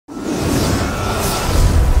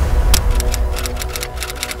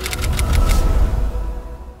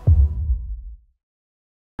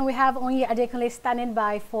we have Oyi Adekunle standing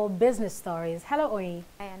by for business stories. Hello, Oyi.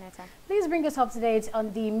 Hi, Aneta. Please bring us up to date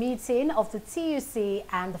on the meeting of the TUC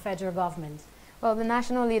and the federal government. Well, the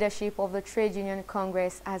national leadership of the Trade Union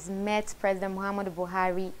Congress has met President Muhammadu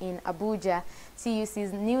Buhari in Abuja.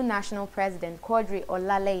 TUC's new national president, Quadri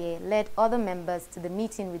Olaleye, led other members to the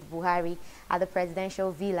meeting with Buhari at the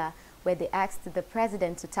presidential villa, where they asked the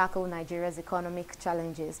president to tackle Nigeria's economic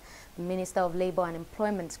challenges. The Minister of Labour and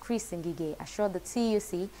Employment, Chris Ngige, assured the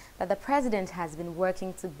TUC that the president has been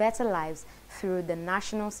working to better lives through the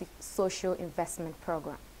National Social Investment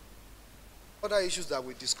Program. Other issues that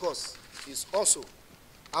we discuss is also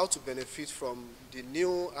how to benefit from the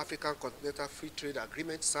new African Continental Free Trade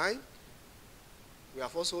Agreement signed. We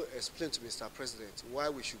have also explained to Mr. President why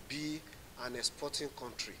we should be an exporting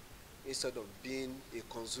country instead of being a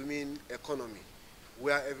consuming economy,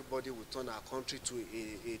 where everybody will turn our country to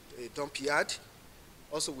a dump yard.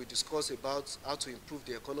 Also, we discuss about how to improve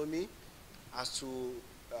the economy, as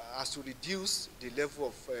to reduce the level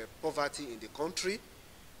of poverty in the country,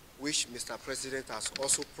 which Mr. President has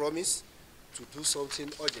also promised to do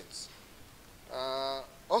something urgent.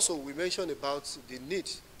 Also, we mentioned about the need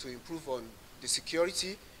to improve on the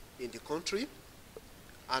security in the country,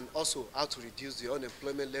 and also how to reduce the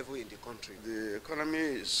unemployment level in the country. The economy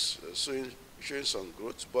is showing some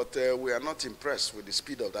growth, but we are not impressed with the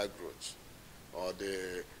speed of that growth or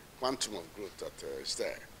the quantum of growth that is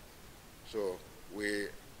there. So we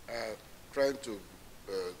are trying to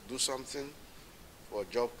do something for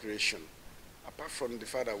job creation. Apart from the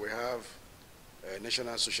fact that we have a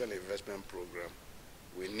National Social Investment Program,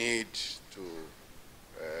 we need to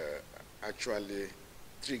actually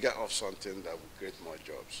trigger off something that will create more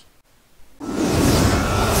jobs.